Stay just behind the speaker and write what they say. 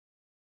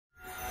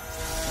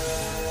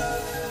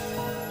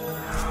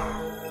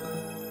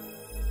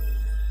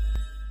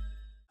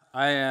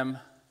I am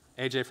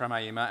AJ from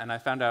Ayima, and I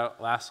found out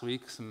last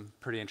week some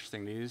pretty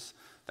interesting news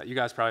that you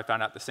guys probably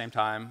found out at the same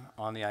time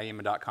on the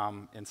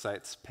Ayima.com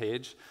Insights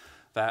page,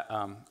 that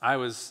I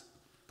was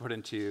put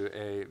into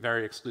a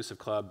very exclusive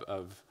club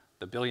of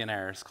the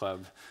Billionaires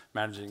Club,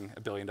 managing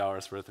 $1 billion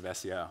worth of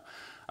SEO.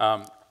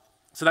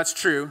 So that's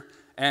true,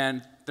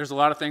 and there's a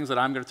lot of things that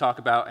I'm going to talk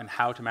about and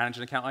how to manage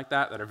an account like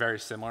that are very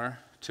similar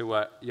to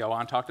what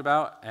Johan talked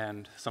about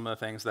and some of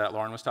the things that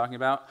Lauren was talking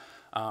about,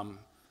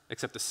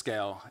 except the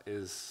scale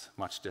is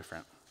much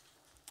different.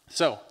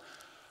 So,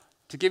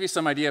 to give you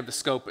some idea of the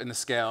scope and the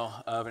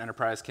scale of an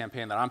enterprise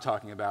campaign that I'm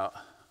talking about,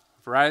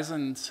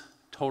 Verizon's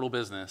total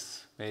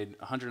business made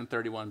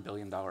 $131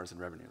 billion in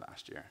revenue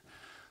last year.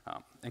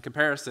 In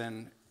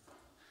comparison,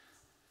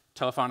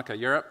 Telefonica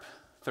Europe,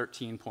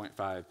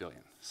 $13.5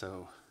 billion,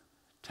 so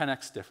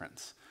 10x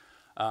difference.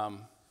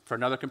 For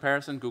another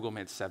comparison, Google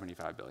made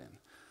 $75 billion.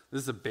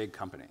 This is a big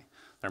company.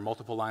 There are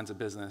multiple lines of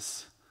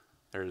business,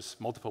 there's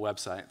multiple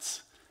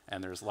websites,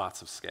 and there's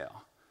lots of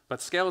scale.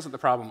 But scale isn't the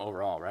problem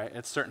overall, right?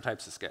 It's certain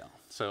types of scale.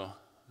 So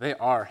they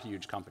are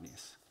huge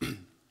companies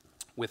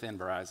within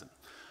Verizon.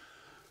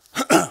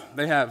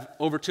 They have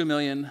over 2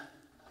 million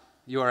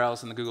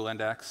URLs in the Google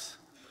index.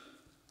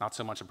 Not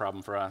so much a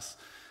problem for us.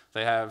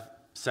 They have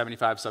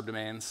 75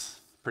 subdomains,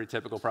 pretty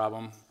typical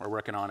problem. We're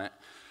working on it.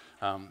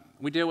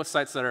 We deal with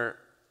sites that are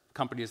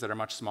companies that are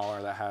much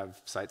smaller, that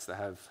have sites that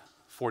have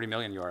 40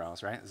 million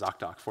URLs, right?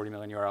 ZocDoc, 40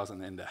 million URLs in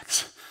the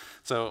index.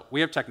 So we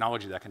have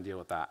technology that can deal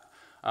with that.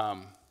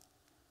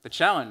 The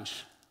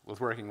challenge with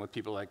working with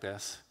people like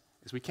this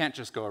is we can't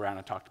just go around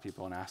and talk to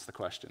people and ask the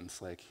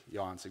questions like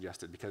Johan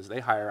suggested, because they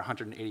hire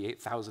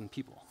 188,000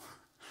 people.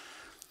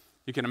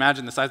 You can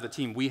imagine the size of the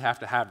team we have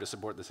to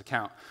support this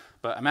account,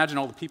 but imagine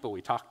all the people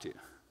we talk to,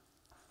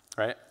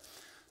 right?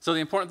 So the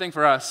important thing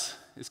for us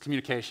is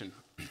communication,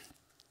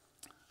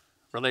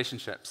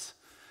 relationships.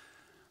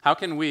 How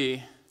can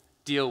we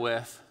deal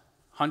with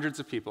hundreds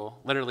of people,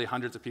 literally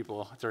hundreds of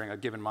people during a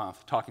given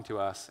month talking to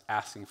us,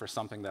 asking for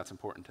something that's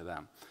important to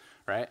them,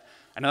 right?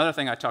 Another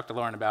thing I talked to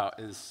Lauren about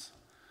is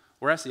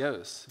we're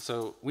SEOs,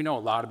 so we know a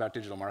lot about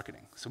digital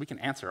marketing, so we can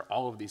answer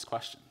all of these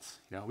questions.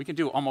 You know, we can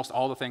do almost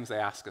all the things they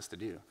ask us to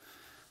do.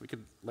 We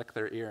could lick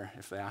their ear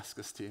if they ask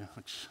us to,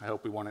 which I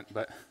hope we wouldn't,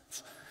 but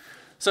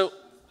so,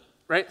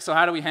 right, so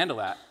how do we handle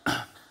that?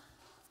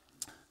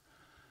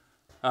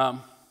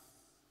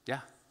 Yeah,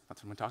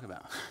 that's what I'm going to talk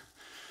about.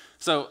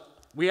 So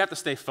we have to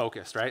stay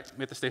focused, right?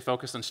 We have to stay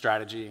focused on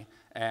strategy,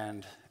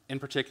 and in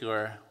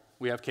particular,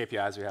 we have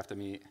KPIs we have to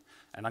meet.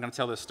 And I'm going to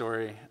tell this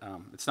story.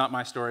 It's not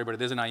my story, but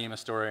it is an Ayima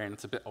story, and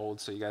it's a bit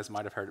old, so you guys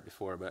might have heard it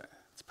before, but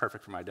it's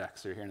perfect for my deck,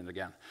 so you're hearing it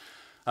again.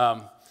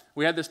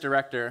 We had this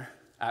director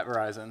at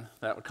Verizon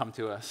that would come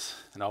to us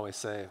and always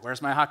say,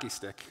 "Where's my hockey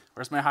stick?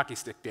 Where's my hockey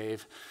stick,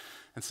 Dave?"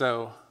 And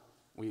so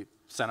we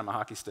sent him a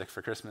hockey stick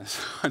for Christmas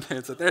one day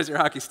and said, "There's your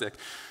hockey stick,"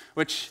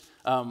 which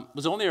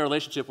was only a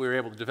relationship we were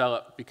able to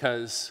develop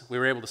because we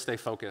were able to stay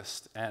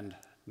focused and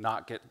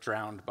not get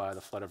drowned by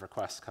the flood of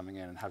requests coming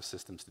in and have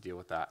systems to deal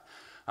with that.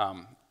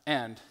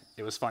 And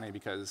it was funny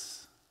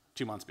because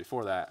 2 months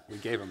before that, we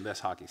gave him this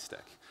hockey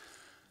stick,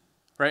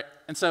 right?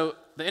 And so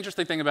the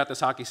interesting thing about this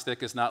hockey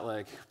stick is not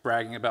like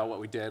bragging about what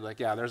we did, like,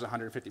 yeah, there's a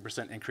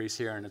 150% increase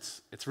here, and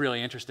it's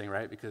really interesting,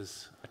 right?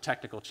 Because a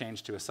technical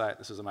change to a site,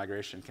 this is a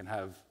migration, can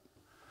have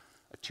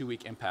a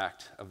 2-week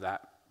impact of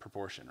that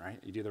proportion, right?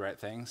 You do the right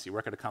things, you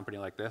work at a company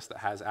like this that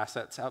has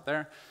assets out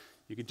there,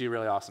 you could do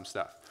really awesome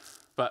stuff.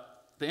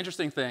 But the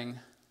interesting thing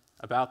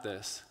about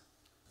this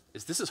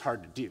is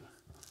hard to do.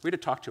 We had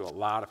to talk to a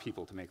lot of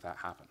people to make that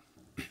happen.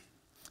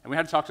 And we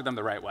had to talk to them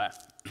the right way.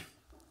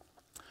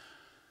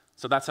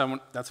 So that's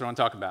what I'm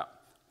talking about.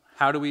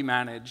 How do we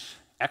manage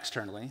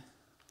externally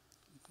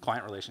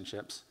client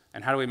relationships,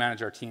 and how do we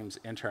manage our teams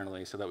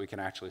internally so that we can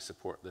actually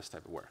support this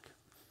type of work?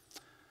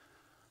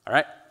 All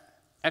right,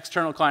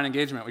 external client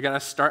engagement. We got to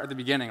start at the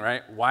beginning,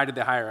 right? Why did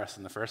they hire us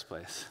in the first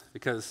place?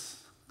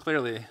 Because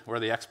clearly we're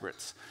the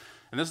experts.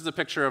 And this is a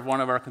picture of one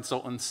of our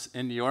consultants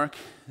in New York.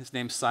 His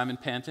name's Simon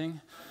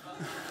Panting.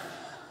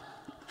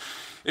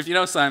 If you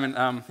know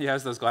Simon, he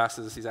has those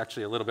glasses. He's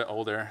actually a little bit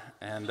older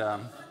and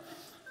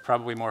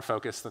probably more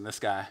focused than this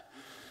guy.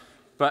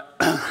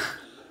 But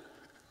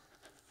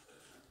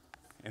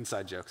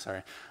inside joke,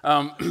 sorry.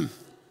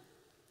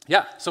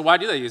 Yeah, so why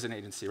do they use an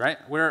agency, right?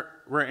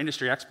 We're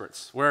industry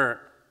experts. We're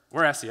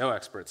SEO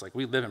experts. Like,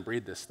 we live and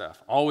breathe this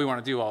stuff. All we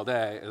want to do all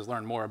day is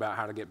learn more about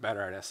how to get better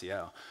at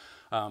SEO.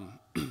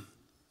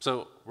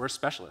 So we're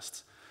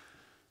specialists.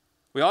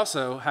 We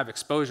also have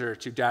exposure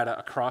to data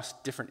across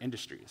different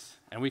industries,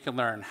 and we can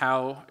learn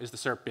how is the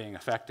SERP being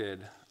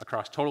affected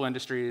across total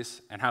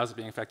industries, and how is it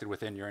being affected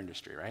within your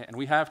industry, right? And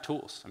we have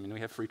tools. I mean, we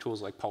have free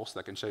tools like Pulse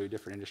that can show you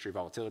different industry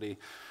volatility,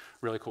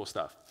 really cool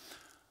stuff.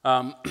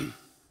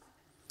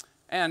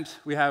 And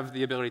we have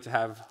the ability to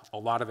have a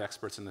lot of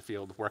experts in the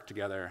field work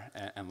together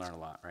and learn a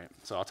lot, right?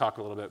 So I'll talk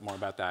a little bit more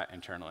about that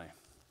internally.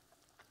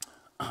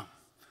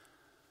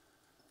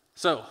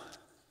 So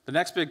the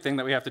next big thing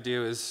that we have to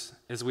do is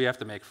we have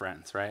to make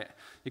friends, right?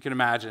 You can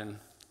imagine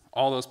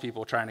all those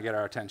people trying to get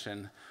our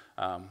attention.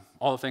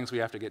 all the things we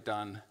have to get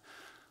done.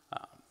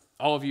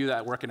 All of you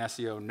that work in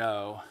SEO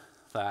know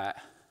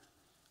that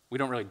we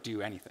don't really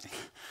do anything.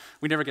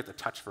 We never get to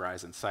touch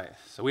Verizon's site,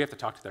 so we have to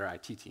talk to their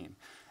IT team.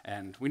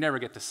 And we never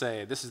get to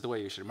say, this is the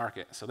way you should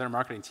market. So their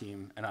marketing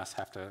team and us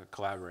have to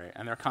collaborate,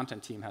 and their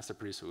content team has to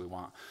produce what we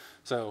want.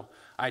 So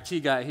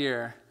IT guy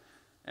here,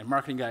 and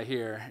marketing guy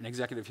here, and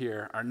executive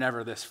here are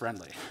never this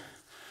friendly.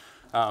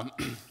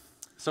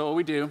 So what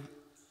we do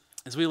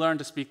is we learn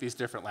to speak these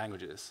different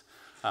languages.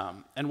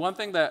 And one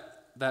thing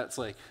that's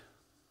like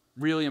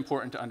really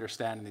important to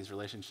understand in these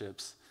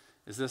relationships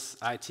is this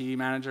IT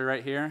manager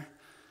right here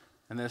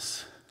and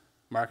this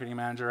marketing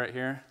manager right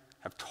here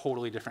have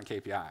totally different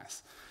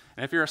KPIs.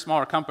 And if you're a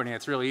smaller company,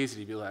 it's really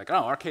easy to be like, oh,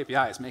 our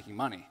KPI is making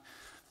money.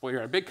 Well,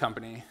 you're a big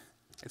company,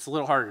 it's a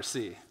little harder to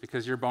see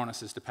because your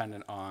bonus is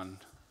dependent on,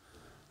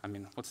 I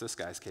mean, what's this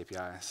guy's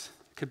KPIs?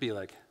 It could be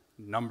like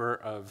number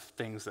of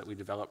things that we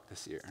developed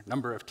this year,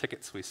 number of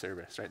tickets we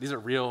serviced, right? These are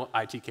real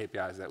IT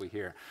KPIs that we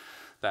hear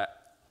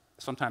that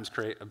sometimes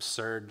create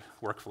absurd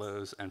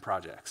workflows and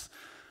projects.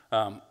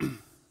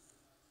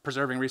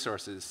 Preserving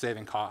resources,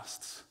 saving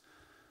costs.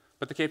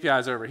 But the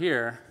KPIs over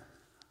here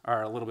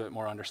are a little bit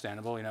more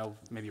understandable, you know,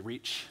 maybe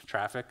reach,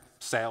 traffic,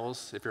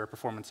 sales, if you're a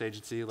performance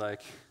agency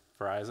like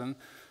Verizon,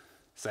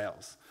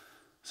 sales.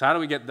 So how do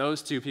we get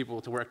those two people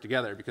to work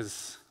together?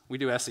 Because we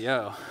do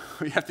SEO,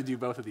 we have to do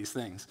both of these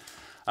things.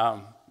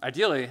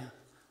 Ideally,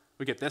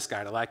 we get this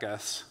guy to like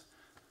us.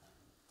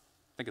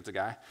 I think it's a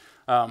guy.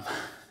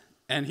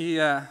 And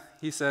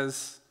he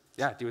says,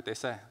 yeah, do what they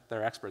say.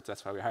 They're experts,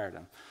 that's why we hired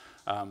them.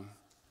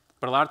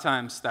 But a lot of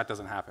times that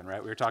doesn't happen,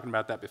 right? We were talking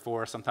about that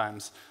before.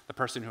 Sometimes the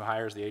person who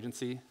hires the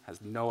agency has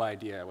no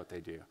idea what they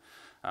do.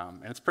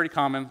 And it's pretty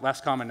common,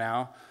 less common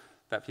now,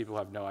 that people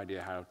have no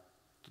idea how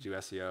to do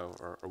SEO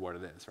or what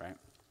it is, right?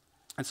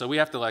 And so we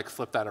have to like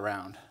flip that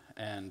around.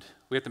 And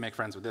we have to make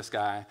friends with this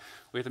guy.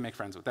 We have to make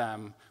friends with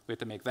them. We have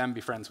to make them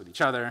be friends with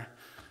each other.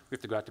 We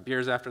have to go out to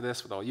beers after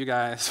this with all you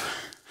guys.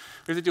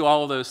 We have to do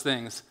all of those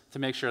things to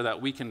make sure that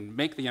we can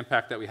make the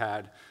impact that we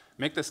had,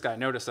 make this guy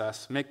notice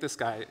us, make this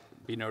guy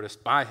be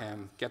noticed by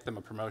him, get them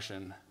a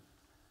promotion,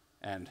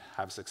 and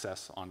have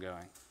success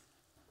ongoing.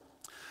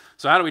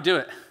 So how do we do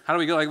it? How do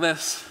we go like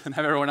this and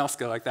have everyone else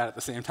go like that at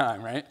the same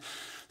time, right?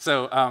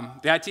 So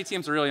the IT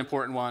team's a really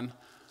important one.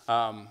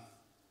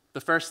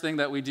 The first thing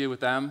that we do with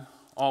them,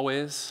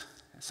 always,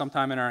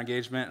 sometime in our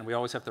engagement, and we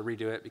always have to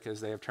redo it because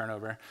they have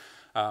turnover,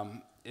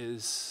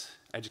 is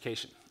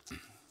education.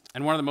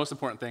 And one of the most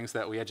important things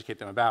that we educate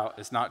them about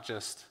is not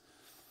just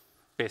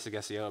basic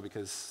SEO,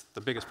 because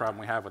the biggest problem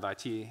we have with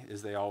IT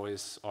is they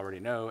always already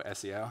know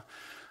SEO.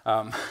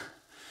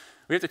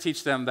 We have to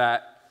teach them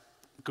that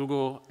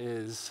Google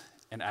is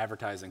an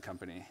advertising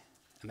company,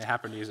 and they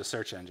happen to use a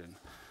search engine.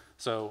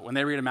 So when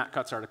they read a Matt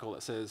Cutts article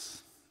that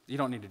says, you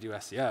don't need to do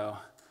SEO,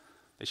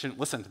 they shouldn't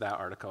listen to that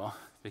article,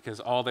 because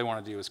all they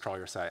want to do is crawl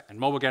your site. And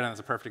Mobilegeddon is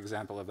a perfect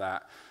example of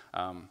that.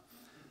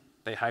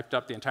 They hyped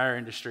up the entire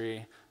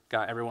industry,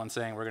 got everyone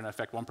saying we're going to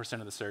affect 1%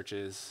 of the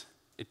searches.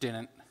 It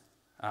didn't.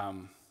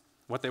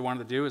 What they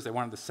wanted to do is they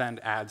wanted to send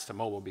ads to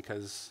mobile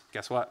because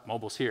guess what?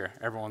 Mobile's here.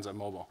 Everyone's on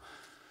mobile.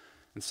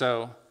 And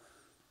so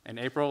in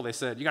April, they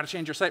said, you got to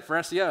change your site for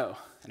SEO.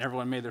 And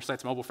everyone made their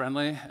sites mobile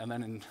friendly. And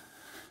then in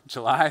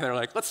July, they're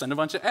like, let's send a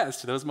bunch of ads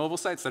to those mobile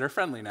sites that are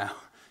friendly now.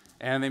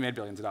 And they made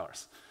billions of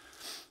dollars.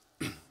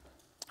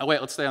 Oh, wait,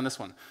 let's stay on this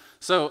one.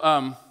 So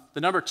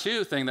the number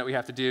 2 thing that we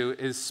have to do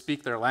is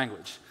speak their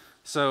language.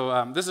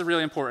 So this is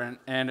really important,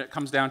 and it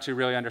comes down to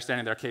really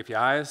understanding their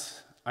KPIs,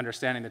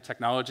 understanding the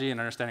technology, and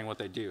understanding what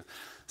they do.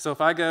 So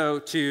if I go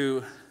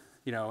to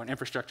an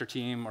infrastructure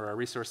team or a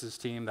resources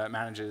team that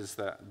manages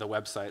the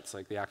websites,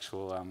 like the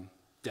actual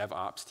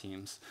DevOps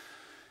teams,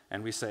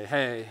 and we say,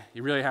 hey,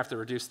 you really have to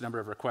reduce the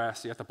number of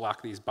requests, you have to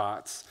block these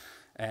bots,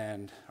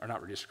 or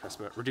not reduce requests,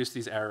 but reduce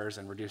these errors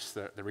and reduce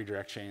the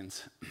redirect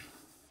chains,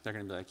 they're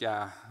going to be like,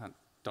 yeah, I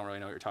don't really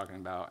know what you're talking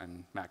about,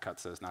 and Matt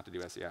Cutts says not to do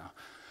SEO.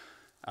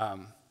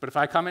 But if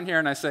I come in here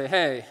and I say,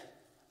 hey,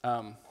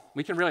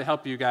 we can really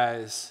help you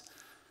guys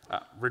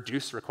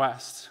reduce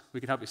requests. We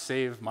can help you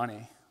save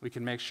money. We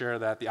can make sure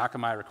that the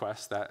Akamai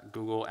requests that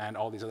Google and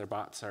all these other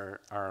bots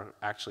are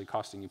actually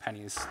costing you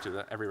pennies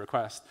to every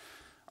request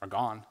are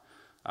gone.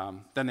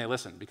 Then they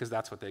listen, because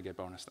that's what they get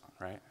bonused on,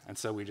 right? And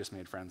so we just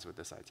made friends with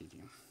this IT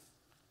team.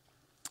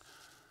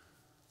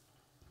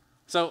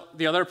 So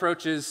the other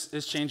approach is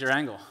change your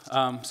angle.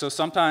 So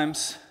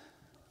sometimes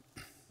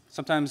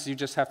you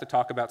just have to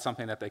talk about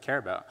something that they care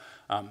about.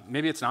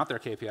 Maybe it's not their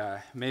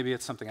KPI. Maybe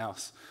it's something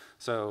else.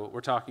 So we're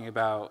talking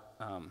about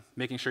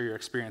making sure your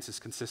experience is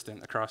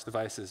consistent across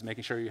devices,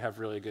 making sure you have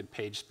really good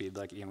page speed,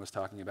 like Ian was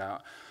talking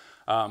about,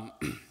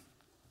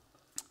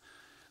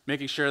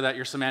 making sure that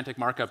your semantic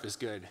markup is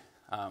good.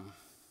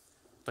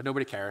 But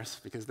nobody cares,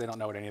 because they don't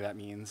know what any of that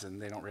means,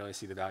 and they don't really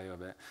see the value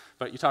of it.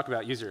 But you talk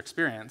about user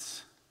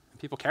experience, and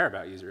people care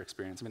about user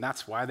experience. I mean,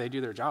 that's why they do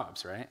their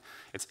jobs, right?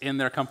 It's in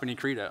their company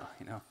credo.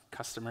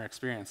 Customer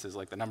experience is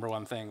like the number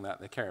 1 thing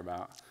that they care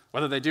about.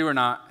 Whether they do or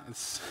not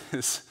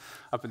is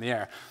up in the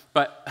air.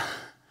 But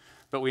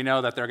but we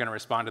know that they're going to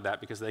respond to that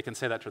because they can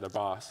say that to their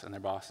boss, and their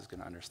boss is going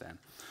to understand.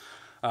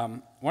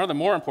 One of the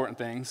more important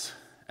things,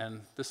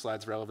 and this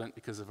slide's relevant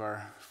because of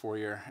our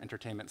 4-year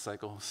entertainment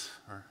cycles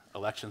or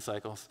election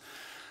cycles,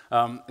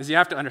 is you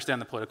have to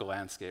understand the political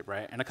landscape,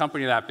 right? In a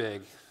company that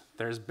big,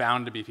 there's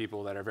bound to be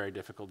people that are very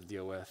difficult to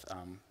deal with.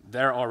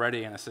 They're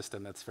already in a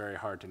system that's very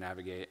hard to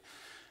navigate,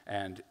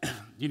 and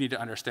you need to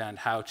understand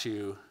how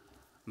to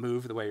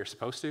move the way you're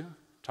supposed to,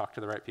 talk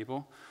to the right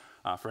people.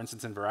 For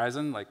instance, in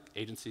Verizon, like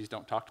agencies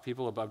don't talk to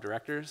people above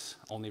directors.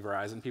 Only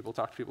Verizon people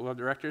talk to people above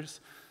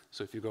directors.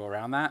 So if you go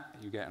around that,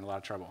 you get in a lot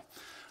of trouble.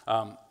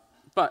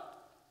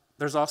 But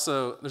there's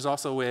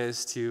also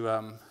ways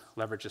to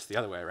leverage this the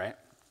other way, right?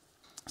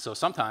 So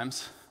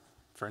sometimes,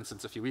 for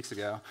instance, a few weeks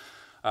ago,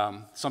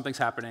 something's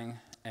happening,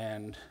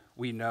 and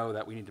we know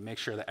that we need to make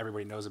sure that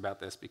everybody knows about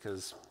this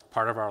because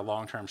part of our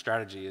long-term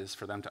strategy is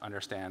for them to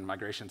understand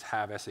migrations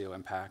have SEO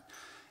impact,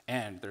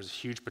 and there's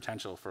huge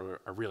potential for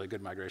a really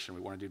good migration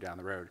we want to do down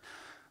the road.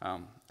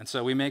 And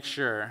so we make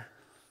sure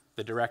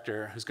the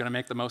director who's going to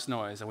make the most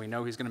noise, and we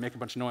know he's going to make a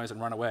bunch of noise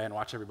and run away and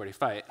watch everybody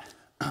fight,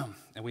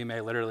 and we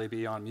may literally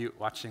be on mute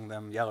watching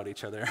them yell at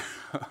each other,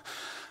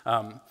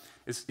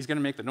 he's going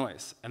to make the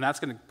noise. And that's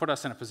going to put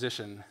us in a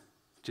position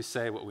to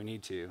say what we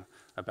need to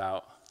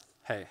about,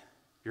 hey,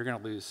 you're going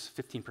to lose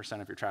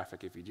 15% of your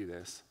traffic if you do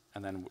this,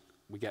 and then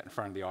we get in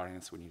front of the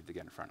audience we needed to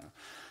get in front of.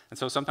 And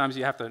so sometimes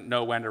you have to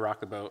know when to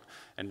rock the boat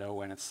and know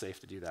when it's safe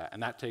to do that.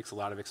 And that takes a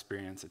lot of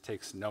experience. It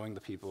takes knowing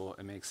the people.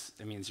 It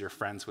means you're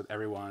friends with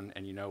everyone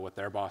and you know what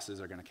their bosses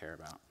are going to care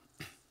about.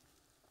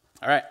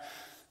 All right,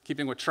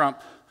 keeping with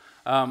Trump.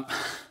 The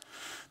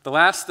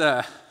last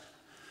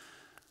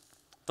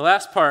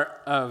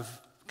part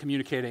of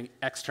communicating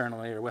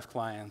externally or with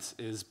clients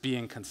is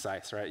being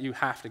concise, right? You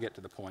have to get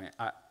to the point.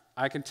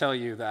 I can tell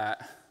you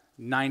that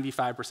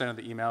 95% of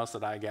the emails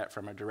that I get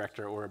from a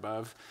director or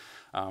above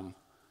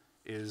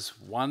is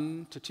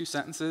 1 to 2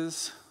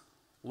 sentences,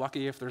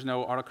 lucky if there's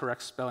no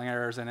autocorrect spelling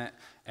errors in it,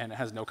 and it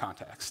has no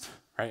context,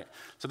 right?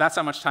 So that's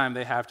how much time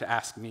they have to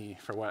ask me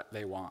for what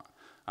they want.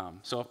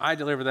 So if I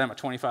deliver them a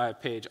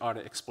 25-page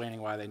audit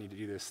explaining why they need to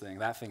do this thing,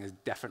 that thing is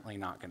definitely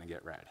not going to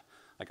get read.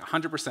 Like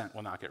 100%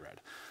 will not get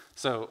read.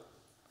 So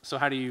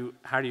how do you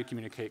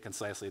communicate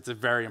concisely? It's a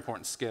very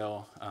important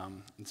skill.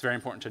 It's very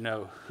important to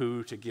know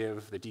who to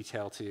give the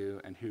detail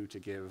to and who to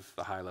give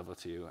the high level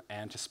to,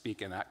 and to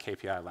speak in that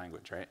KPI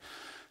language, right?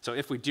 So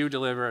if we do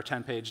deliver a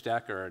 10-page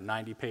deck or a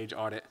 90-page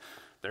audit,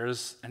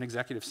 there's an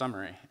executive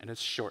summary, and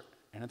it's short,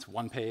 and it's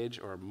 1 page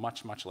or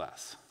much, much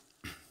less.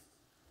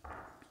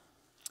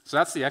 So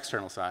that's the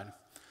external side.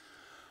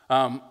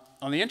 On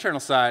the internal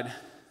side,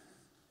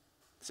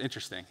 it's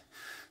interesting.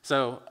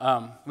 So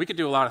we could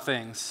do a lot of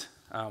things.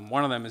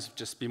 One of them is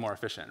just be more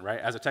efficient, right?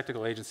 As a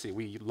technical agency,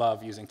 we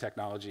love using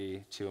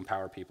technology to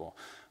empower people.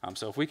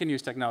 So if we can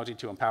use technology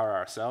to empower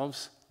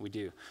ourselves, we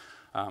do.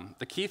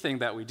 The key thing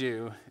that we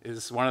do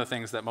is one of the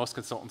things that most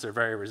consultants are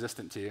very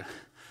resistant to,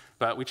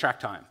 but we track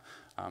time.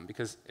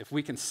 Because if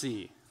we can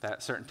see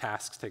that certain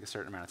tasks take a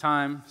certain amount of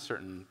time,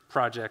 certain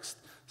projects,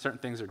 certain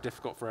things are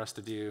difficult for us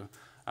to do,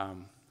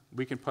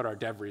 we can put our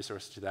dev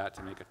resources to that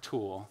to make a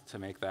tool to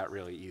make that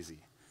really easy.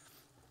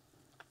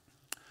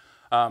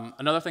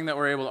 Another thing that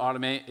we're able to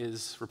automate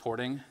is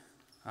reporting.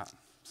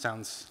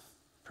 Sounds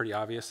pretty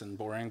obvious and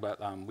boring, but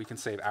we can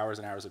save hours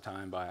and hours of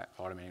time by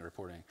automating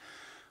reporting.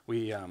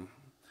 We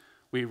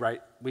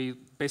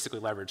basically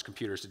leverage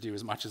computers to do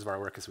as much of our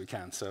work as we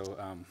can. So,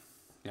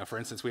 for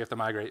instance, we have to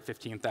migrate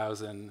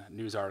 15,000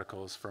 news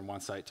articles from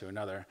one site to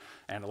another,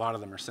 and a lot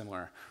of them are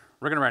similar.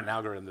 We're going to write an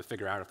algorithm to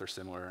figure out if they're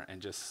similar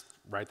and just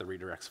write the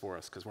redirects for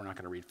us, because we're not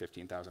going to read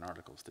 15,000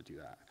 articles to do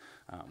that.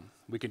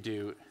 We could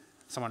do.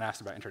 Someone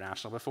asked about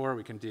international before.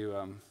 We can do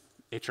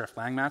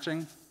href-lang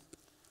matching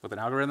with an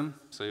algorithm.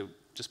 So you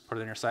just put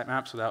it in your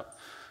sitemaps without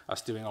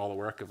us doing all the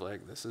work of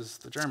like, this is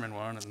the German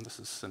one, and this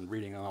is and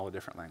reading all the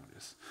different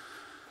languages.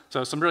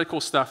 So some really cool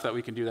stuff that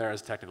we can do there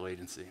as a technical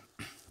agency.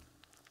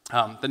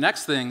 The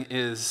next thing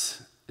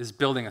is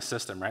building a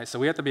system, right? So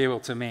we have to be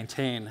able to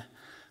maintain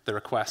the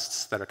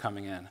requests that are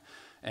coming in.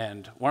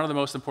 And one of the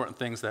most important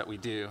things that we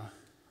do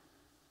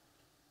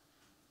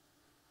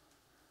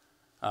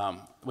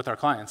with our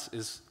clients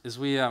is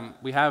we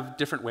have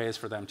different ways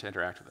for them to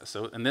interact with us.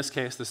 So in this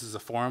case, this is a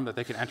form that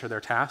they can enter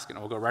their task, and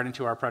it will go right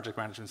into our project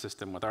management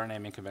system with our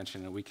naming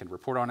convention, and we can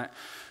report on it.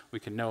 We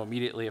can know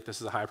immediately if this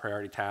is a high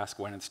priority task,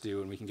 when it's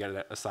due, and we can get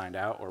it assigned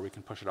out, or we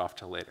can push it off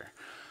till later.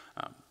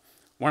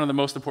 One of the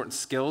most important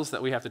skills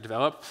that we have to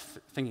develop,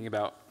 thinking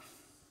about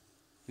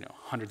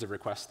hundreds of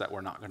requests that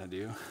we're not going to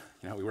do.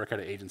 We work at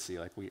an agency,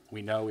 like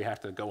we know we have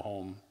to go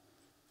home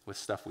with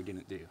stuff we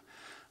didn't do.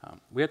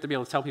 We have to be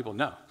able to tell people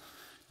no.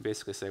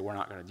 Basically say, we're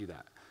not going to do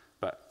that.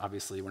 But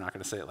obviously, we're not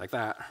going to say it like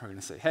that. We're going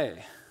to say,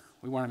 hey,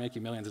 we want to make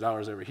you millions of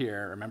dollars over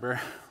here.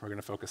 Remember, we're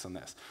going to focus on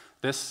this.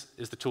 This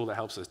is the tool that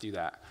helps us do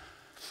that.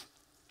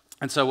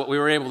 And so what we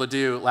were able to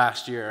do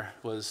last year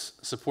was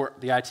support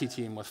the IT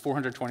team with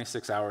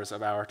 426 hours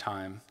of our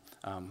time,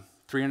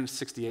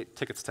 368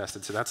 tickets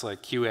tested. So that's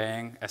like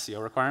QAing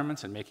SEO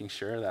requirements and making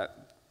sure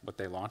that what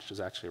they launched is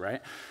actually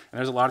right. And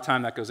there's a lot of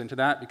time that goes into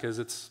that because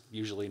it's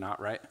usually not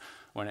right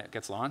when it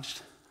gets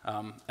launched.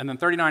 And then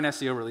 39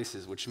 SEO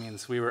releases, which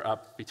means we were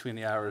up between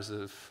the hours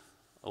of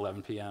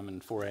 11 p.m.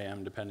 and 4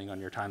 a.m., depending on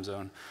your time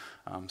zone.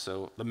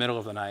 So the middle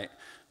of the night,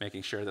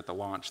 making sure that the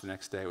launch the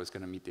next day was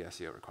going to meet the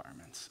SEO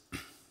requirements.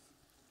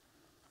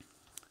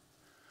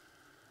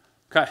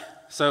 Okay,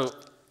 so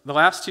the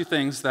last two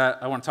things that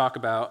I want to talk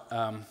about,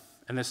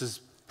 and this is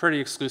pretty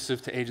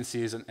exclusive to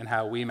agencies and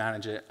how we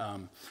manage it,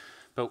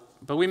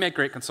 but we make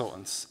great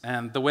consultants.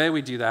 And the way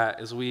we do that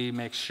is we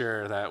make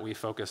sure that we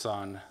focus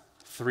on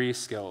 3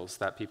 skills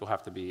that people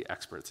have to be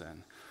experts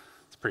in.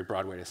 It's a pretty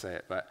broad way to say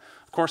it, but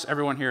of course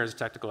everyone here is a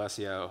technical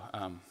SEO.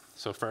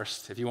 So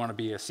first, if you want to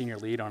be a senior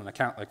lead on an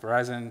account like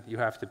Verizon, you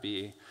have to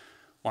be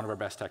one of our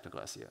best technical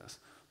SEOs.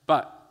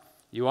 But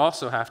you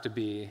also have to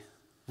be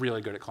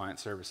really good at client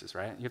services,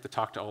 right? You have to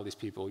talk to all these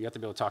people. You have to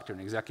be able to talk to an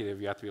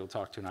executive. You have to be able to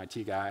talk to an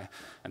IT guy.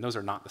 And those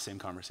are not the same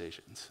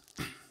conversations.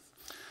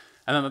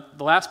 And then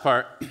the last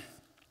part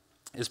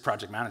is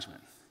project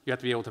management. You have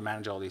to be able to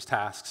manage all these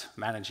tasks,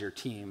 manage your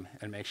team,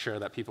 and make sure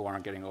that people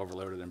aren't getting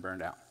overloaded and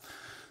burned out.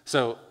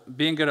 So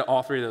being good at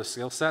all 3 of those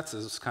skill sets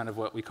is kind of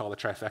what we call the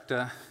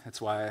trifecta. It's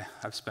why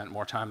I've spent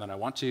more time than I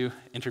want to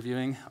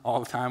interviewing all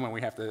the time when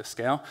we have to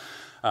scale.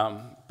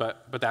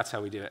 But that's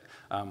how we do it.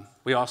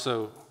 We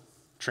also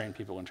train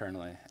people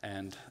internally,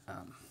 and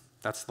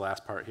that's the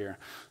last part here.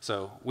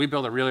 So we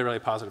build a really, really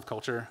positive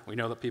culture. We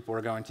know that people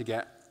are going to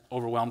get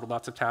overwhelmed with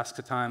lots of tasks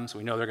at times.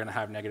 We know they're going to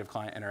have negative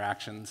client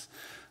interactions.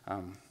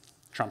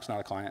 Trump's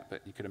not a client,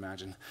 but you could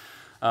imagine.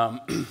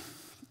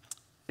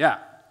 Yeah,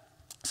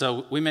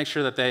 so we make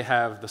sure that they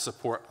have the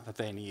support that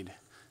they need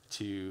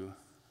to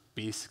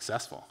be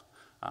successful.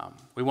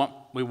 We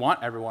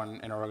want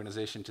everyone in our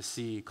organization to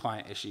see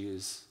client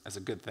issues as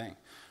a good thing,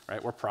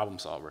 right? We're problem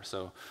solvers,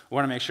 so we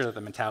want to make sure that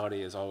the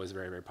mentality is always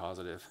very, very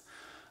positive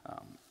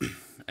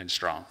and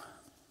strong.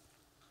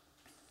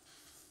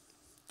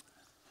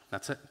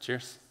 That's it.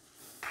 Cheers.